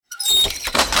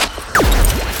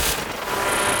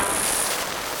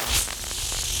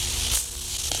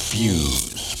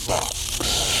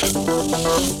Fusebox.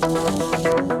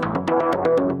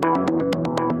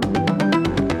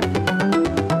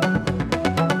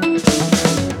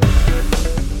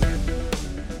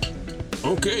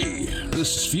 Okay,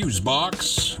 this is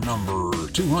Fusebox number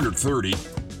 230,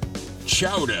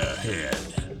 Chowda head.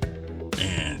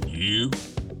 And you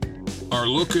are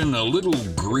looking a little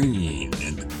green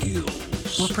in the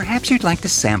gills. Well, perhaps you'd like to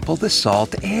sample the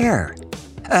salt air.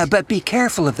 But be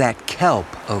careful of that kelp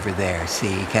over there,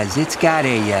 see, because it's got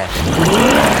a,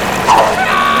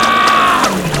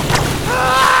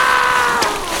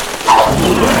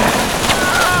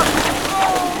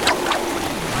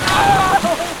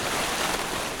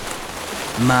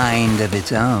 mind of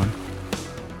its own.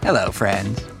 Hello,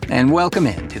 friends, and welcome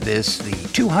into this, the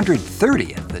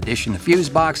 230th edition of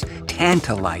Fusebox,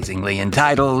 tantalizingly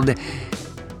entitled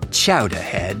Chowda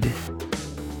Head.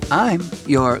 I'm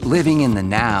your living in the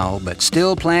now, but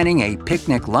still planning a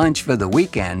picnic lunch for the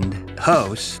weekend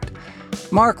host,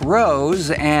 Mark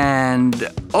Rose, and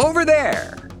over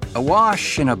there,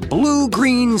 awash in a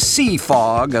blue-green sea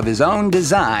fog of his own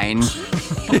design,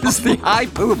 is the high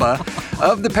poobah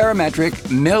of the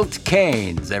parametric Milt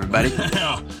Keynes, everybody.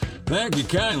 Thank you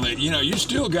kindly. You know, you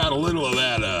still got a little of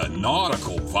that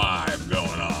nautical vibe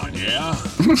going on, yeah?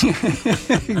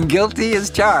 Guilty as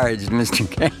charged, Mr.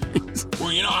 Keynes.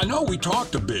 Well, you know, I know we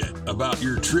talked a bit about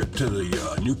your trip to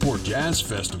the Newport Jazz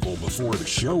Festival before the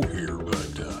show here,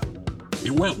 but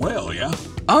it went well, yeah?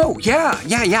 Oh, yeah.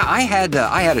 I had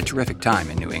a terrific time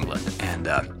in New England, and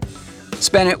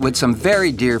spent it with some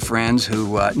very dear friends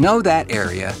who know that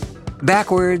area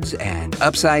backwards and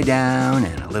upside down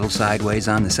and a little sideways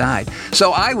on the side.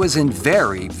 So I was in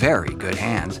very, very good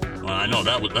hands. Well, I know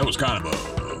that was kind of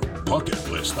a bucket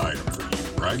list item for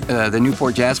you, right? The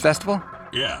Newport Jazz Festival?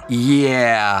 Yeah.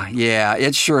 Yeah,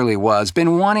 it surely was.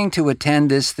 Been wanting to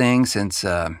attend this thing since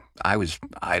I was,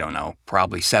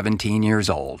 probably 17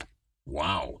 years old.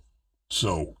 Wow.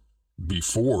 So,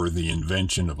 before the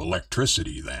invention of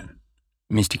electricity, then?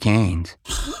 Mr. Keynes.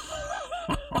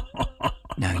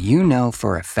 Now, you know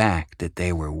for a fact that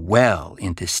they were well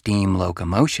into steam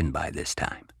locomotion by this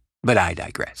time. But I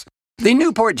digress. The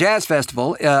Newport Jazz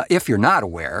Festival, if you're not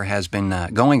aware, has been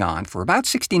going on for about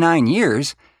 69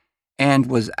 years and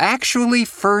was actually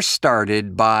first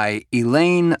started by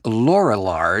Elaine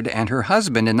Lorillard and her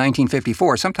husband in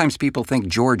 1954. Sometimes people think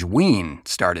George Wein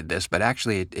started this, but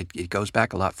actually it goes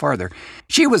back a lot farther.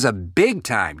 She was a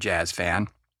big-time jazz fan,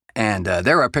 and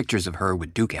there are pictures of her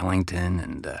with Duke Ellington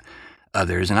and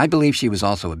others, and I believe she was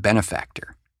also a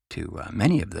benefactor to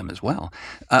many of them as well.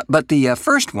 But the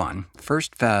first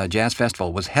jazz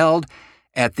festival was held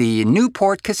at the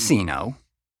Newport Casino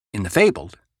in the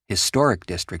fabled historic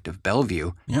district of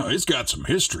Bellevue. Yeah, it's got some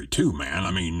history too, man.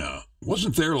 I mean,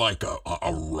 wasn't there like a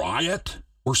riot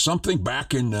or something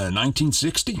back in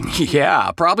 1960?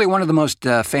 Yeah, probably one of the most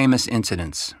famous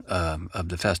incidents of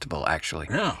the festival, actually.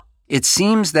 Yeah. It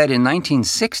seems that in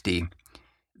 1960,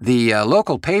 the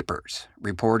local papers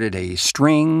reported a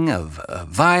string of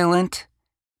violent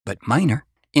but minor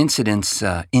incidents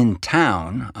in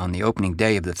town on the opening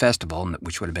day of the festival,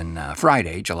 which would have been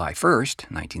Friday, July 1st,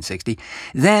 1960.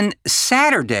 Then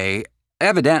Saturday,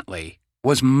 evidently,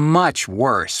 was much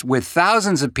worse, with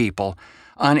thousands of people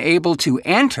unable to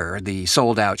enter the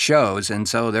sold-out shows, and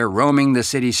so they're roaming the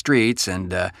city streets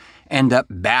and end up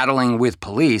battling with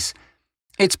police.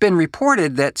 It's been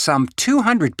reported that some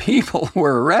 200 people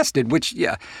were arrested, which,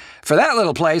 yeah, for that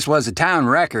little place was a town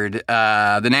record.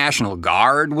 The National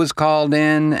Guard was called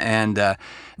in, and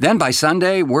then by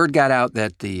Sunday, word got out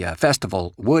that the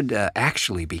festival would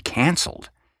actually be canceled.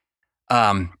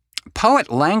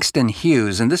 Poet Langston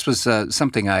Hughes, and this was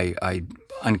something I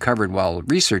uncovered while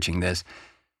researching this,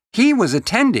 he was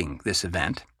attending this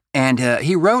event, and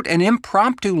he wrote an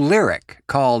impromptu lyric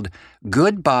called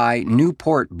Goodbye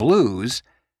Newport Blues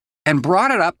and brought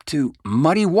it up to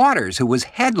Muddy Waters, who was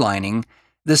headlining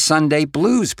the Sunday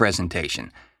Blues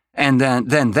presentation. And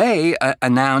then they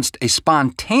announced a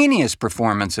spontaneous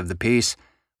performance of the piece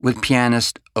with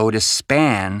pianist Otis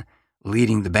Spann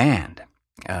leading the band,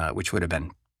 which would have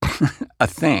been a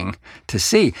thing to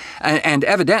see. And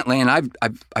evidently, and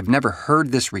I've never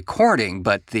heard this recording,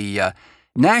 but the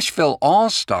Nashville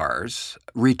All-Stars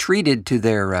retreated to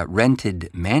their rented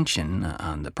mansion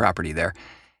on the property there,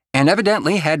 and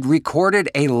evidently had recorded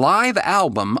a live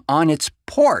album on its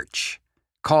porch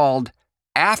called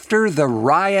After the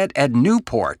Riot at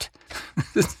Newport.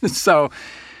 So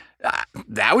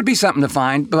that would be something to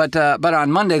find. But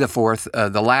on Monday the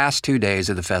 4th, the last 2 days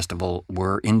of the festival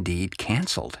were indeed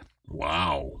canceled.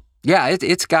 Wow. Yeah,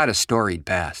 it's got a storied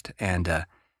past, and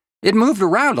it moved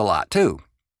around a lot, too.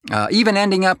 even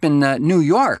ending up in New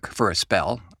York for a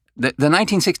spell. The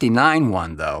 1969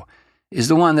 one, though, is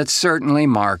the one that certainly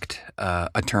marked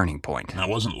a turning point. Now,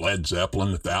 wasn't Led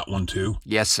Zeppelin at that one, too?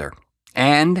 Yes, sir.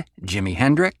 And Jimi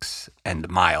Hendrix and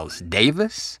Miles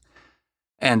Davis.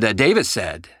 And Davis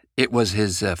said it was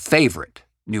his favorite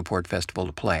Newport Festival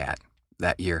to play at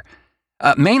that year,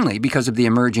 mainly because of the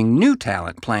emerging new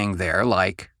talent playing there,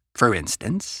 like, for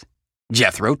instance,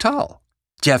 Jethro Tull,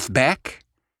 Jeff Beck,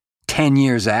 10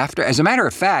 years after. As a matter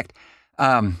of fact,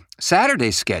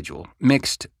 Saturday's schedule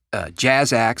mixed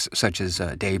jazz acts such as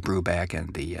Dave Brubeck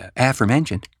and the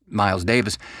aforementioned Miles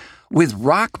Davis with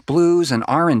rock, blues, and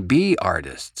R&B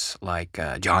artists like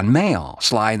John Mayall,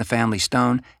 Sly and the Family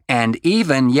Stone, and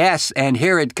even, yes, and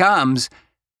here it comes,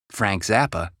 Frank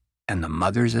Zappa and the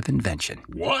Mothers of Invention.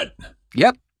 What?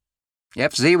 Yep.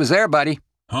 FZ was there, buddy.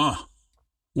 Huh.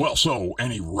 Well, so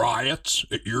any riots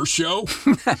at your show?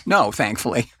 No,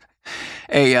 thankfully.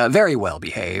 A very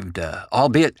well-behaved,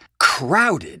 albeit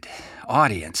crowded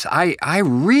audience. I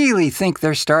really think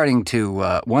they're starting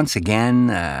to, once again,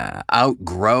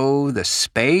 outgrow the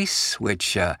space,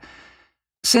 which,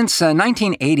 since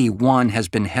 1981, has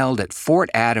been held at Fort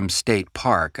Adams State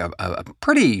Park, a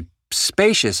pretty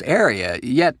spacious area,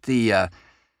 yet the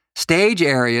stage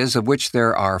areas, of which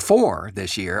there are 4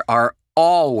 this year, are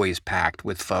always packed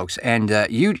with folks, and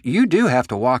you do have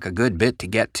to walk a good bit to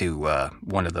get to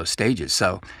one of those stages.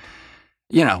 So,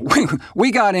 you know,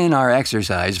 we got in our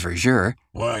exercise for sure.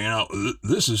 Well, you know,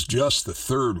 this is just the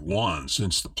 3rd one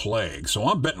since the plague, so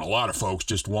I'm betting a lot of folks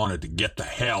just wanted to get the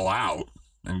hell out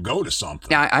and go to something.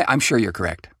 Yeah, I'm sure you're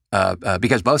correct,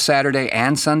 because both Saturday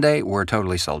and Sunday were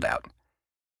totally sold out.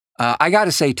 I got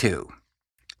to say, too,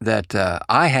 that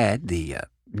I had the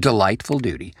delightful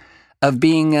duty of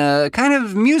being a kind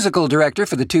of musical director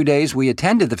for the 2 days we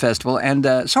attended the festival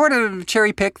and sort of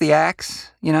cherry-pick the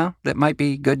acts, you know, that might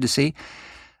be good to see.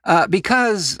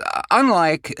 Because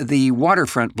unlike the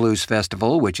Waterfront Blues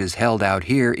Festival, which is held out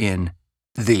here in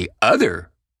the other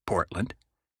Portland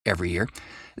every year,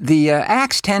 the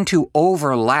acts tend to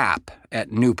overlap at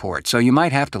Newport, so you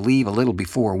might have to leave a little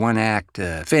before one act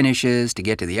finishes to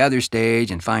get to the other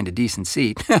stage and find a decent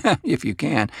seat, if you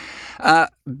can.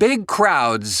 Big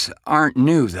crowds aren't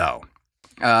new, though.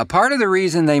 Part of the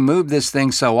reason they moved this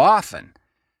thing so often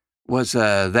was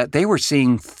that they were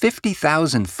seeing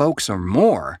 50,000 folks or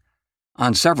more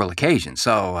on several occasions.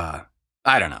 So,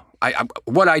 I don't know.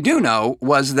 What I do know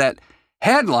was that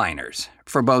headliners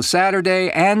for both Saturday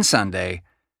and Sunday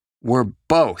were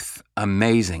both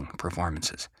amazing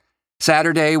performances.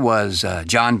 Saturday was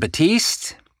John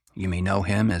Batiste. You may know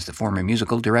him as the former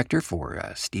musical director for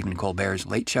Stephen Colbert's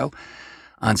Late Show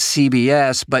on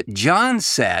CBS, but John's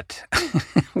set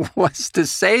was, to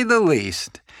say the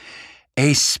least,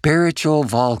 a spiritual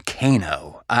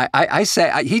volcano. I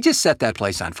say he just set that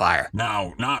place on fire.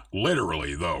 Now, not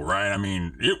literally, though, right? I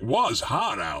mean, it was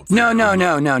hot out there.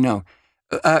 No.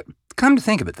 Come to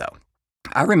think of it, though,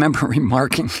 I remember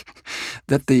remarking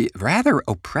that the rather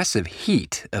oppressive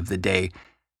heat of the day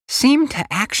seemed to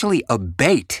actually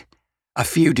abate a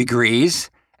few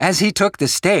degrees as he took the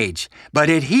stage, but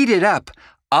it heated up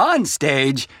on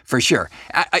stage for sure.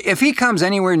 If he comes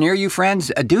anywhere near you,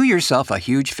 friends, do yourself a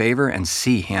huge favor and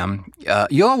see him.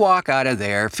 You'll walk out of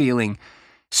there feeling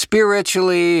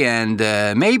spiritually and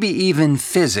maybe even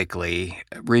physically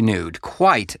renewed.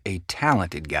 Quite a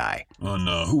talented guy. And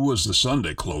who was the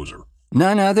Sunday closer?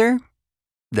 None other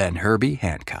than Herbie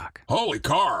Hancock. Holy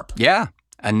carp! Yeah,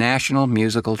 a national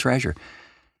musical treasure.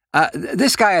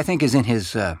 This guy, I think, is in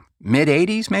his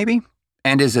mid-80s, maybe,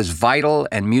 and is as vital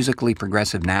and musically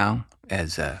progressive now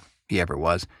as he ever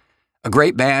was. A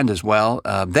great band as well.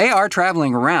 They are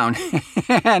traveling around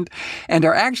and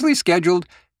are actually scheduled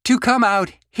to come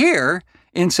out here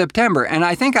in September, and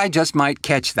I think I just might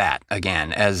catch that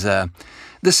again, as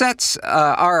the sets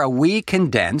are a wee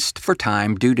condensed for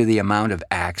time due to the amount of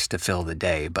acts to fill the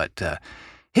day, but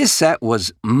his set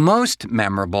was most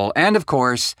memorable, and of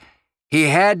course, he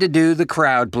had to do the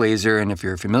crowd pleaser, and if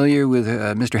you're familiar with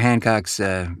Mr. Hancock's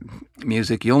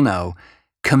music, you'll know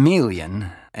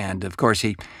Chameleon, and of course,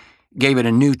 he gave it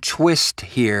a new twist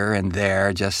here and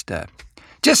there, just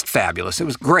fabulous. It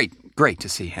was great to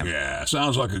see him. Yeah,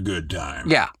 sounds like a good time.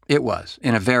 Yeah, it was,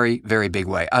 in a very, very big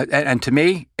way. And to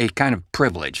me, a kind of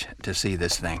privilege to see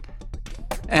this thing.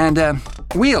 And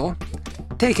we'll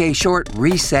take a short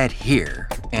reset here.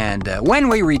 And when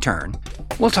we return,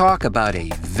 we'll talk about a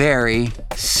very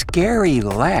scary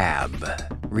lab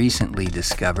recently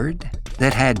discovered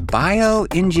that had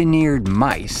bioengineered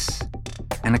mice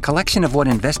and a collection of what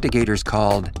investigators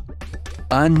called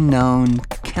unknown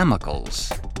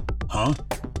chemicals. Huh?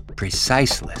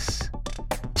 Preciseless.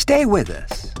 stay with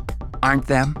us, aren't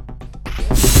them?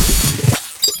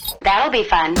 That'll be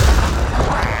fun.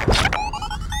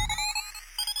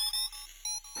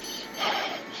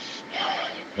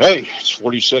 Hey, it's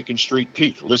 42nd Street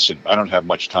Pete. Listen, I don't have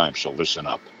much time, so listen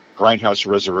up. Grindhouse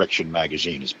Resurrection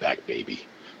magazine is back, baby.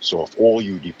 So if all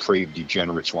you depraved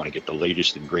degenerates want to get the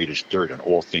latest and greatest dirt on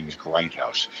all things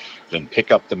Grindhouse, then pick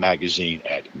up the magazine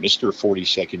at Mr.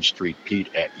 42nd Street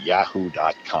Pete at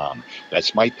yahoo.com.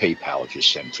 That's my PayPal.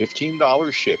 Just send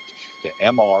 $15 shipped to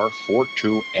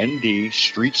MR42ND,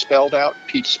 street spelled out,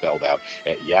 Pete spelled out,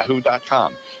 at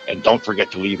yahoo.com. And don't forget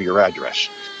to leave your address.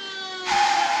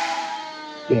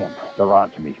 Damn, they're on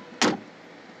to me. Free,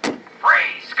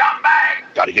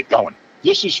 scumbag! Gotta get going.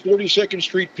 This is 42nd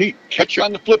Street Pete. Catch you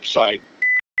on the flip side.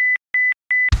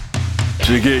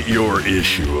 To get your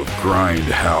issue of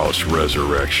Grindhouse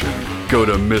Resurrection, go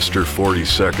to Mr.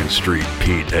 42nd Street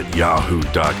Pete at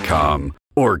yahoo.com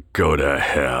or go to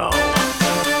hell.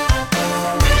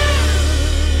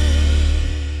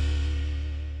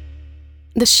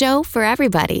 The show for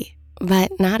everybody,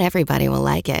 but not everybody will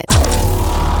like it.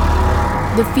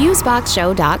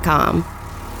 TheFuseboxShow.com.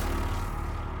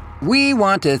 We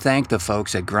want to thank the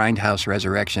folks at Grindhouse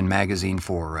Resurrection magazine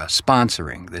for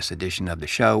sponsoring this edition of the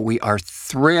show. We are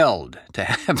thrilled to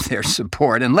have their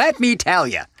support. And let me tell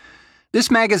you, this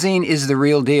magazine is the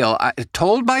real deal.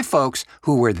 Told by folks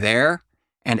who were there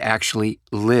and actually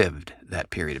lived that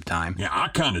period of time. Yeah, I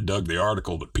kind of dug the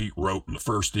article that Pete wrote in the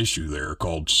first issue there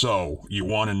called So, You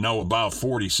Want to Know About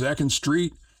 42nd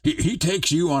Street? He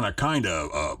takes you on a kind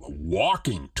of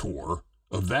walking tour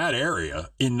of that area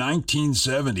in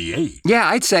 1978. Yeah,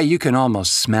 I'd say you can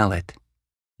almost smell it.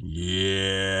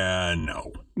 Yeah,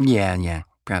 no. Yeah.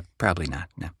 Probably not,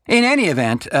 no. In any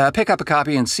event, pick up a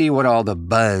copy and see what all the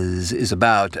buzz is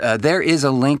about. There is a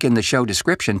link in the show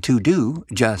description to do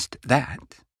just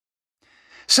that.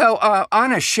 So,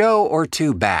 on a show or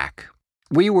two back,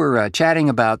 we were chatting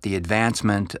about the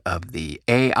advancement of the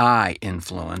AI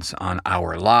influence on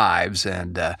our lives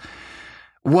and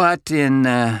what,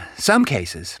 in some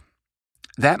cases,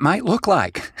 that might look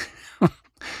like.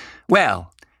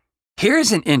 Well,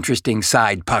 here's an interesting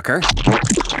side pucker.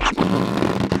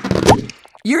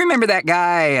 You remember that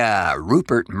guy,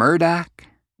 Rupert Murdoch?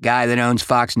 Guy that owns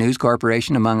Fox News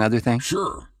Corporation, among other things?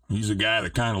 Sure. He's a guy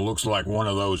that kind of looks like one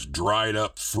of those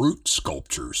dried-up fruit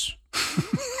sculptures.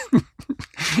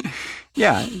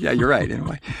 Yeah, you're right,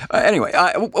 anyway.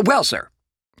 Well, sir,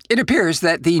 it appears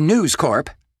that the News Corp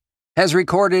has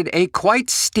recorded a quite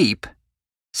steep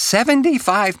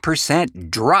 75%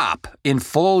 drop in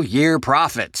full-year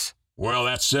profits. Well,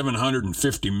 that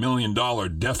 $750 million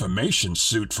defamation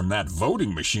suit from that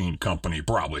voting machine company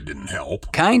probably didn't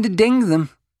help. Kinda dinged them,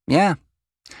 yeah.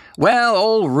 Well,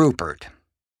 old Rupert,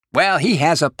 he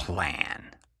has a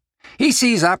plan. He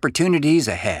sees opportunities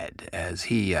ahead as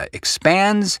he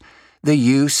expands the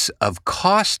use of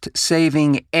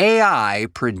cost-saving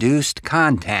AI-produced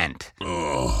content.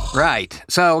 Ugh. Right.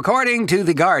 So, according to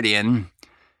The Guardian,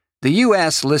 the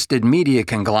U.S.-listed media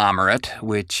conglomerate,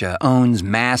 which owns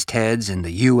mastheads in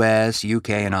the U.S.,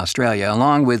 U.K., and Australia,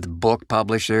 along with book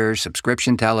publishers,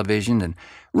 subscription television, and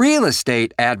real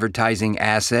estate advertising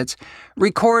assets,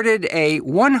 recorded a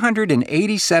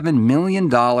 $187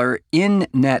 million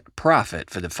in-net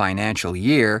profit for the financial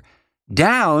year,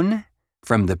 down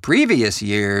from the previous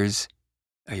year's,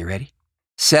 are you ready?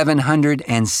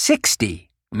 $760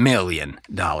 million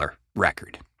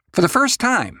record. For the first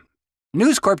time,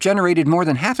 News Corp generated more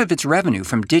than half of its revenue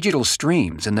from digital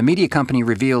streams, and the media company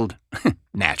revealed,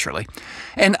 naturally,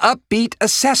 an upbeat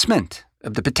assessment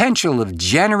of the potential of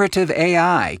generative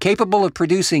AI, capable of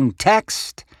producing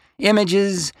text,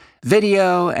 images,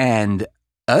 video, and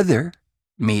other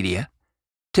media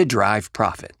to drive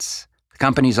profits. The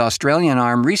company's Australian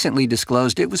arm recently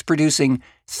disclosed it was producing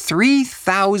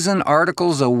 3,000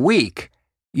 articles a week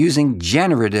using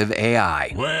generative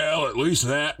AI. Well, at least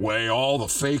that way, all the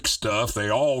fake stuff they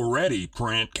already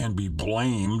print can be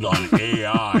blamed on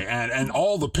AI, and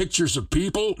all the pictures of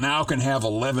people now can have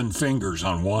 11 fingers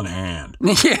on one hand.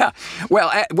 Yeah, well,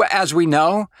 as we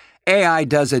know, AI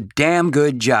does a damn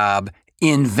good job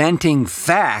inventing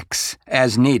facts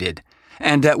as needed.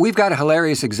 And we've got a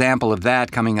hilarious example of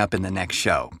that coming up in the next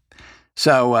show.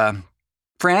 So,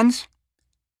 friends,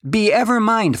 be ever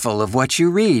mindful of what you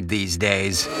read these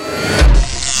days.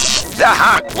 The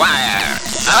Hot Wire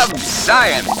of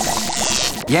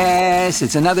Science. Yes,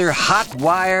 it's another hot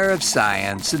wire of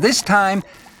science. This time,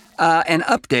 an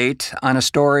update on a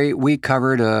story we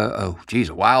covered, a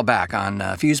while back on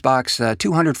Fusebox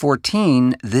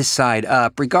 214, This Side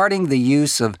Up, regarding the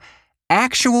use of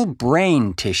actual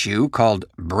brain tissue called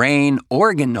brain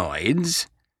organoids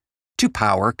to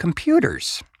power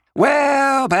computers.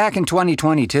 Well, back in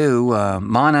 2022,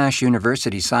 Monash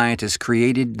University scientists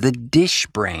created the dish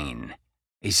brain,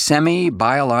 a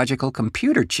semi-biological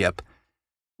computer chip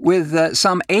with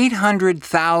some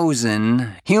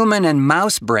 800,000 human and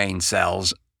mouse brain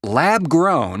cells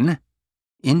lab-grown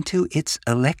into its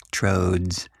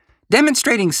electrodes,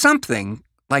 demonstrating something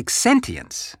like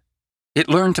sentience. It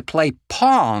learned to play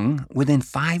Pong within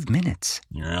 5 minutes.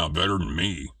 Yeah, better than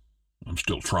me. I'm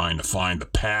still trying to find the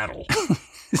paddle.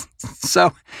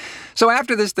 So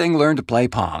after this thing learned to play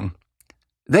Pong,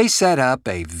 they set up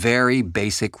a very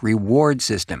basic reward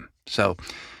system. So,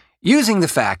 using the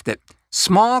fact that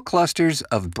small clusters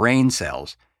of brain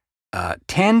cells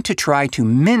tend to try to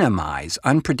minimize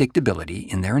unpredictability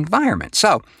in their environment.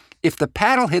 So, if the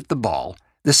paddle hit the ball,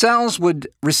 the cells would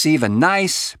receive a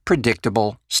nice,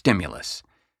 predictable stimulus.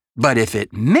 But if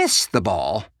it missed the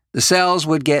ball, the cells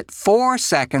would get 4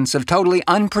 seconds of totally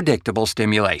unpredictable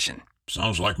stimulation.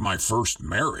 Sounds like my first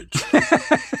marriage.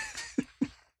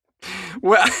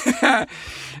 Well,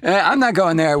 I'm not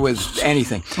going there with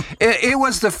anything. It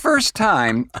was the first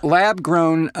time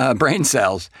lab-grown brain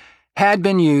cells had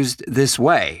been used this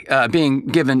way, being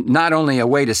given not only a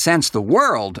way to sense the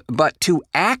world, but to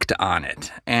act on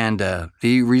it. And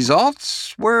the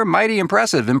results were mighty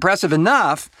impressive. Impressive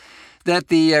enough that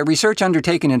the research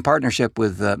undertaken in partnership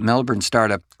with Melbourne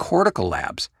startup Cortical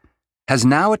Labs has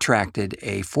now attracted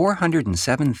a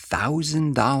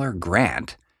 $407,000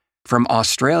 grant from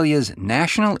Australia's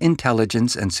National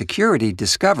Intelligence and Security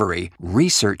Discovery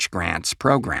Research Grants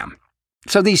Program.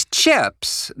 So these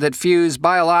chips that fuse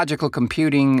biological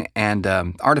computing and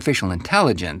artificial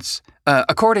intelligence,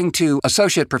 according to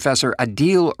Associate Professor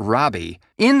Adil Rabi,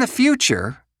 in the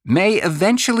future may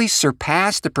eventually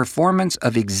surpass the performance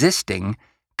of existing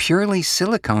purely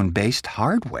silicone-based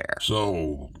hardware.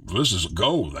 So this is a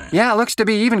go then. Yeah, it looks to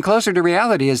be even closer to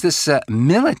reality as this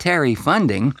military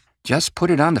funding just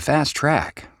put it on the fast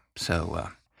track. So,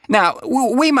 now,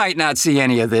 we might not see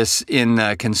any of this in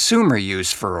consumer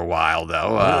use for a while,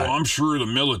 though. I'm sure the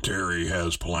military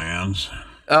has plans.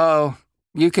 Oh,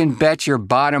 you can bet your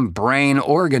bottom brain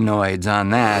organoids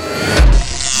on that.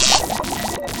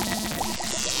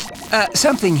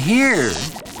 Something here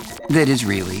that is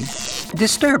really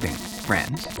disturbing,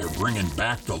 friends. They're bringing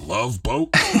back the Love Boat?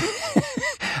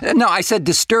 No, I said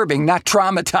disturbing, not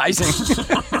traumatizing.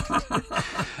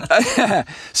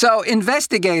 So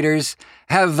investigators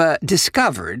have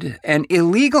discovered an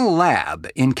illegal lab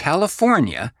in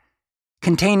California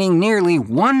containing nearly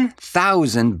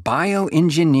 1,000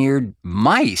 bioengineered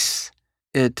mice.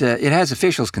 It has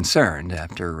officials concerned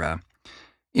after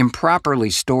improperly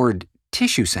stored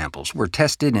tissue samples were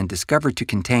tested and discovered to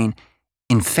contain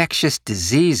infectious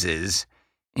diseases,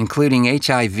 including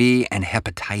HIV and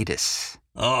hepatitis.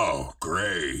 Oh,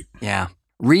 great. Yeah.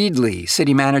 Reedley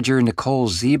city manager Nicole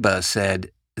Zeba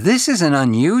said, "This is an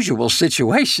unusual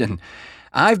situation.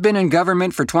 I've been in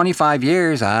government for 25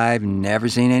 years. I've never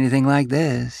seen anything like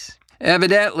this."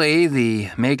 Evidently,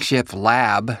 the makeshift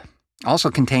lab also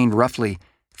contained roughly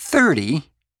 30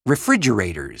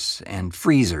 refrigerators and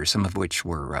freezers, some of which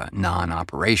were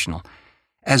non-operational,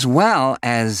 as well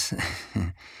as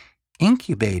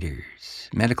incubators,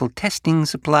 medical testing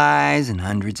supplies, and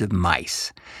hundreds of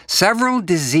mice. Several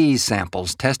disease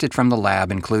samples tested from the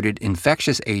lab included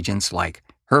infectious agents like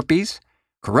herpes,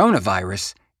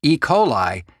 coronavirus, E.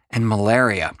 coli, and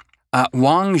malaria.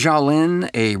 Wang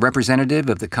Xiaolin, a representative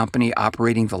of the company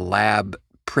operating the lab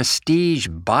Prestige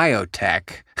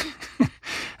Biotech,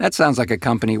 that sounds like a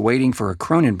company waiting for a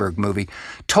Cronenberg movie,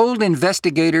 told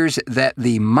investigators that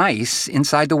the mice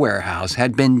inside the warehouse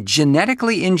had been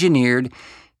genetically engineered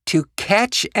to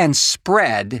catch and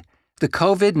spread the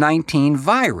COVID-19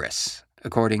 virus,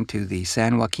 according to the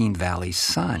San Joaquin Valley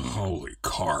Sun. Holy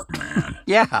carp, man.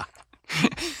 Yeah.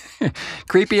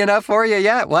 Creepy enough for you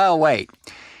yet? Well, wait.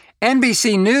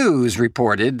 NBC News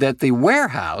reported that the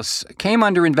warehouse came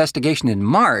under investigation in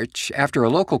March after a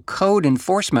local code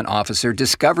enforcement officer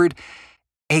discovered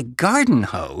a garden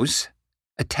hose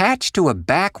attached to a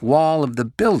back wall of the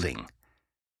building.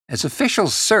 As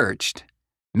officials searched,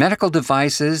 medical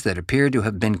devices that appeared to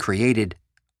have been created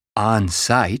on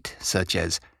site, such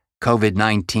as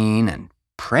COVID-19 and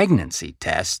pregnancy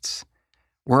tests,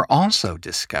 were also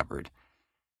discovered.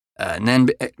 And then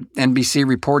NBC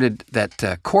reported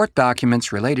that court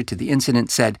documents related to the incident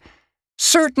said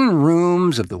certain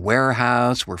rooms of the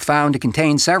warehouse were found to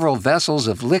contain several vessels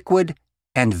of liquid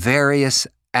and various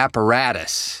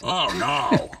apparatus. Oh,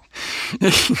 no.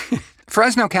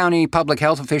 Fresno County public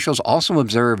health officials also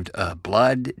observed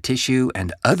blood, tissue,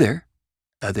 and other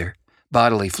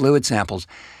bodily fluid samples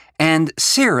and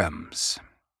serums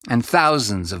and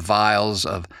thousands of vials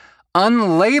of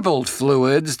unlabeled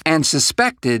fluids and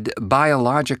suspected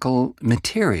biological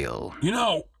material. You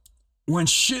know, when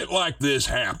shit like this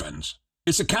happens,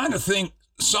 it's the kind of thing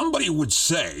somebody would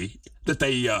say that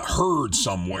they heard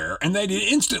somewhere, and they'd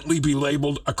instantly be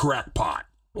labeled a crackpot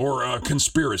or a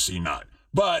conspiracy nut.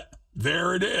 But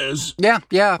there it is. Yeah,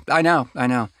 I know.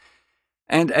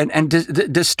 And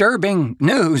disturbing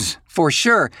news, for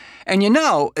sure. And you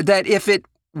know that if it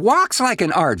walks like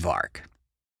an aardvark,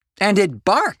 and it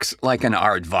barks like an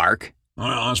aardvark...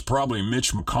 Well, that's probably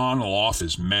Mitch McConnell off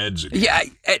his meds again. Yeah,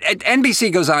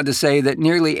 NBC goes on to say that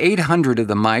nearly 800 of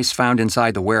the mice found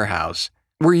inside the warehouse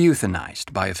were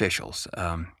euthanized by officials.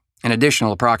 An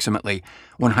additional approximately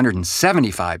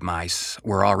 175 mice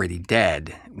were already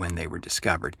dead when they were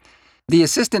discovered. The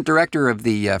assistant director of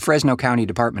the Fresno County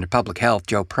Department of Public Health,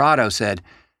 Joe Prado, said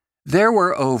there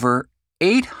were over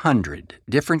 800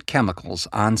 different chemicals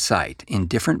on site in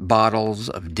different bottles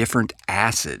of different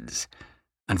acids.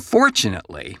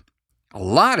 Unfortunately, a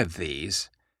lot of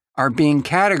these are being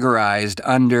categorized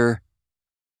under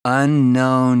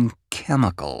unknown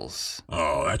chemicals.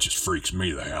 Oh, that just freaks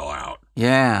me the hell out.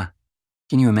 Yeah.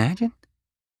 Can you imagine?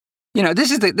 You know, this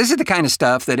is the kind of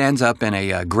stuff that ends up in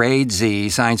a grade Z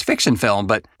science fiction film,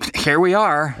 but here we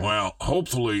are. Well,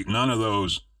 hopefully none of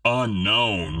those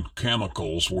unknown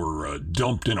chemicals were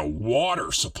dumped in a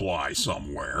water supply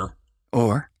somewhere.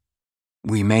 Or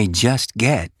we may just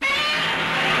get...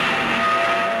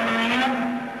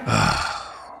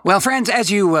 Well, friends,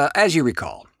 as you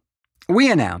recall,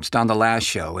 we announced on the last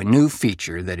show a new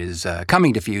feature that is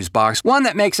coming to Fusebox, one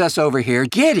that makes us over here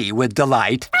giddy with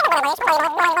delight.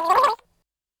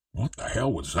 What the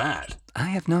hell was that? I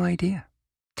have no idea.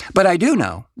 But I do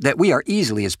know that we are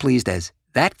easily as pleased as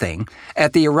that thing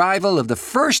at the arrival of the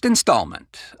first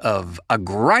installment of a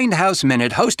Grindhouse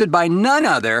Minute hosted by none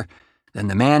other than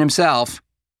the man himself,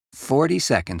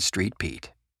 42nd Street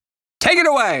Pete. Take it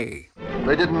away!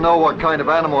 They didn't know what kind of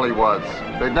animal he was.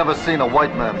 They'd never seen a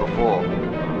white man before.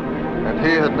 And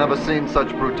he had never seen such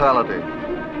brutality.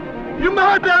 You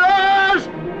murderers!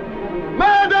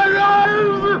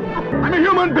 Murderers! I'm a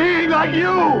human being like you!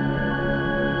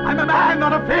 I'm a man,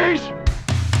 not a fish!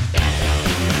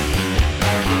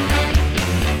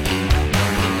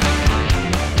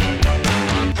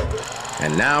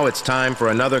 And now it's time for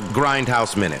another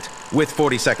Grindhouse Minute with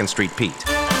 42nd Street Pete.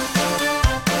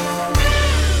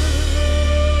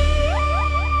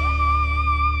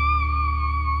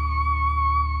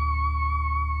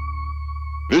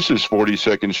 This is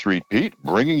 42nd Street Pete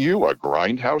bringing you a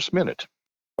Grindhouse Minute.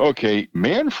 Okay,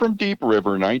 Man from Deep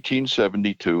River,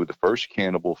 1972, the first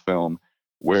cannibal film,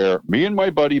 where me and my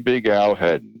buddy Big Al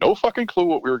had no fucking clue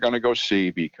what we were going to go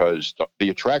see because the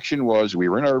attraction was we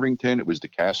were in Irvington, it was the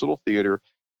Castle Theater,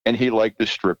 and he liked the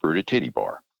stripper at a titty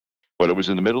bar. But it was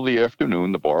in the middle of the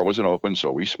afternoon, the bar wasn't open, so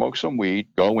we smoked some weed,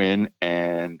 go in,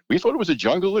 and we thought it was a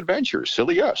jungle adventure,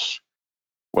 silly us.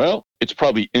 Well, it's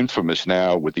probably infamous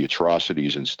now with the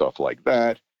atrocities and stuff like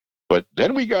that. But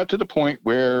then we got to the point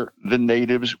where the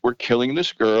natives were killing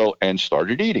this girl and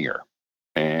started eating her.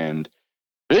 And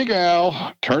Big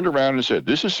Al turned around and said,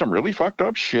 this is some really fucked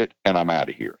up shit, and I'm out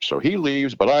of here. So he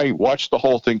leaves, but I watched the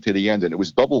whole thing to the end, and it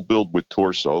was double billed with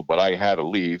torso, but I had to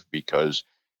leave because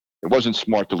it wasn't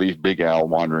smart to leave Big Al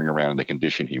wandering around in the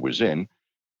condition he was in.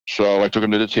 So I took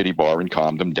him to the titty bar and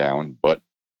calmed him down. But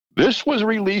this was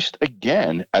released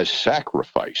again as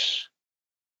Sacrifice,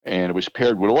 and it was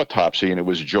paired with Autopsy, and it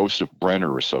was Joseph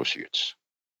Brenner Associates.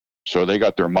 So they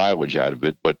got their mileage out of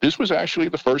it, but this was actually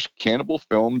the first cannibal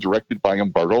film directed by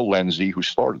Umberto Lenzi, who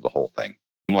started the whole thing.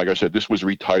 And like I said, this was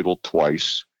retitled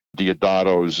twice.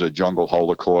 Deodato's Jungle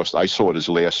Holocaust. I saw it as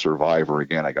Last Survivor.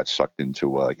 Again, I got sucked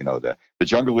into, the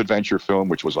Jungle Adventure film,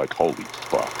 which was like, holy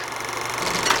fuck.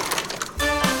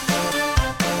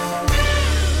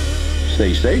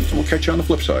 Stay safe, and we'll catch you on the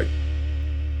flip side.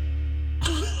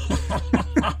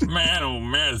 Man, oh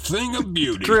man, thing of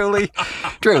beauty. Truly.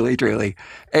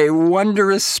 A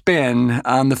wondrous spin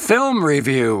on the film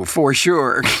review, for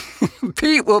sure.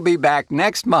 Pete will be back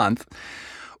next month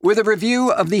with a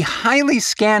review of the highly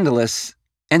scandalous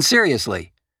and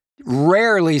seriously,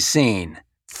 rarely seen,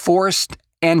 forced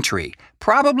entry.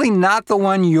 Probably not the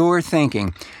one you're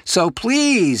thinking. So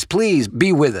please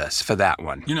be with us for that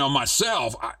one. You know,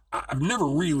 myself, I've never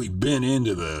really been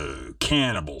into the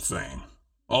cannibal thing.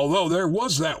 Although there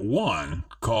was that one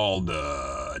called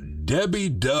Debbie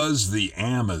Does the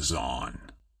Amazon.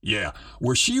 Yeah,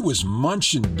 where she was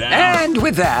munching down... And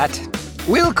with that,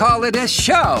 we'll call it a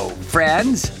show,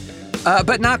 friends.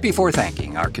 But not before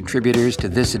thanking our contributors to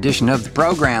this edition of the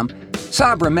program,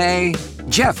 Sabra May,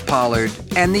 Jeff Pollard,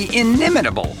 and the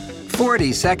inimitable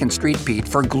 42nd Street Pete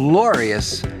for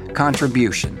glorious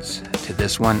contributions to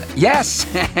this one. Yes,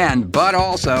 but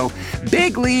also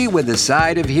bigly with a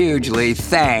side of hugely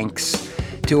thanks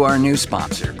to our new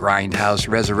sponsor, Grindhouse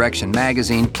Resurrection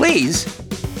Magazine. Please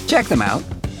check them out.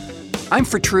 I'm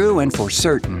for true and for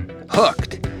certain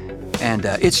hooked, and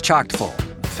it's chocked full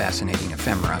of fascinating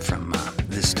ephemera from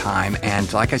this time,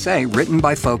 and like I say, written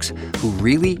by folks who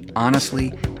really,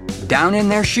 honestly, down in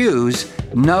their shoes,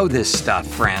 know this stuff,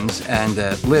 friends, and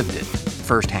lived it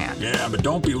firsthand. Yeah, but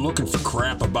don't be looking for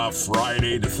crap about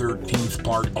Friday the 13th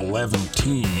Part 11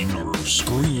 or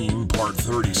Scream Part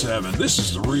 37. This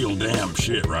is the real damn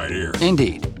shit right here.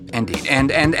 Indeed. And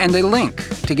a link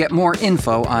to get more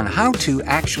info on how to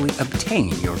actually obtain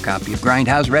your copy of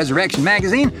Grindhouse Resurrection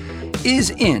Magazine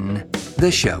is in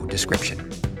the show description.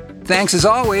 Thanks as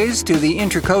always to the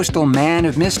intercoastal man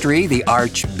of mystery, the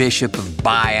Archbishop of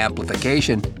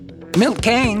Bi-Amplification, Milt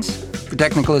Keynes, for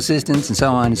technical assistance and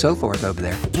so on and so forth over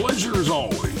there. Pleasure as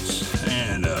always.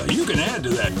 And you can add to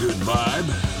that good vibe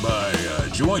by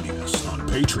joining us on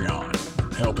Patreon,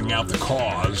 helping out the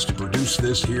cause to produce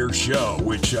this here show,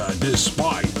 which,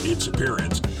 despite its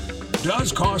appearance,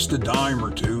 does cost a dime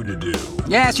or two to do.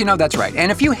 Yes, that's right. And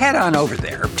if you head on over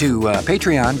there to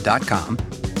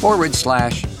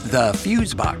patreon.com/The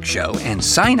Fusebox Show and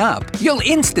sign up, you'll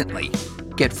instantly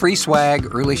get free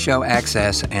swag, early show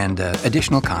access, and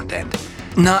additional content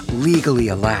not legally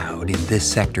allowed in this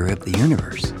sector of the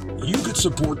universe. You could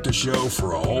support the show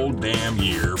for a whole damn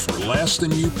year for less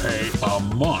than you pay a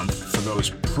month for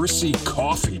those prissy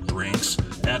coffee drinks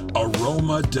at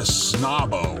Aroma de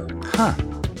Snobbo. Huh.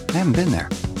 I haven't been there.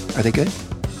 Are they good?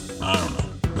 I don't know.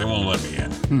 They won't let me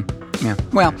in. Yeah.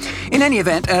 Well, in any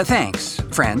event, thanks,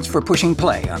 friends, for pushing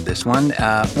play on this one.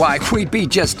 Why, we'd be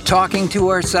just talking to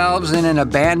ourselves in an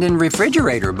abandoned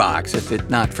refrigerator box if it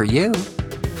not for you.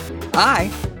 I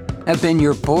have been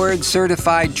your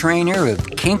board-certified trainer of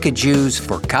Kinkajews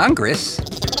for Congress.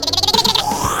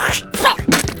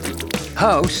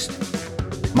 Host,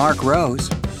 Mark Rose,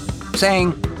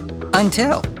 saying,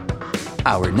 until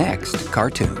our next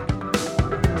cartoon.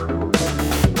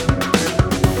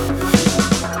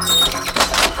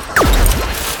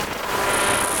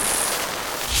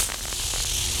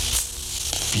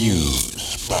 Fuse.